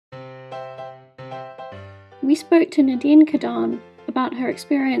We spoke to Nadine Kaadan about her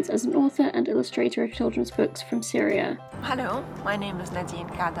experience as an author and illustrator of children's books from Syria. Hello, my name is Nadine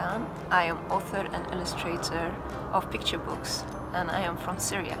Kaadan. I am author and illustrator of picture books, and I am from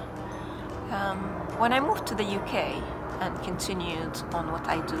Syria. When I moved to the UK and continued on what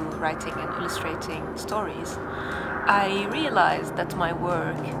I do, writing and illustrating stories, I realized that my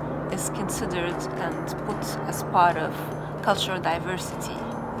work is considered and put as part of cultural diversity.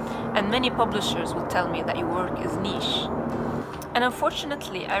 And many publishers would tell me that your work is niche. And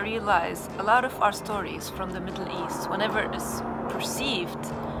unfortunately, I realized a lot of our stories from the Middle East, whenever it's perceived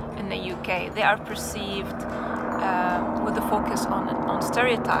in the UK, they are perceived with a focus on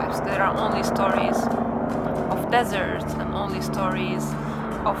stereotypes. There are only stories of deserts and only stories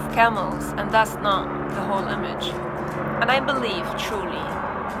of camels, and that's not the whole image. And I believe truly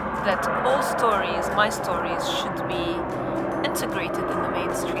that all stories, my stories, should be integrated in the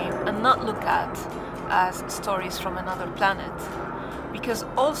mainstream and not looked at as stories from another planet. Because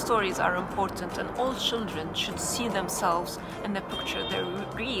all stories are important and all children should see themselves in the picture they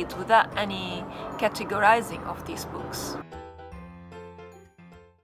read without any categorizing of these books.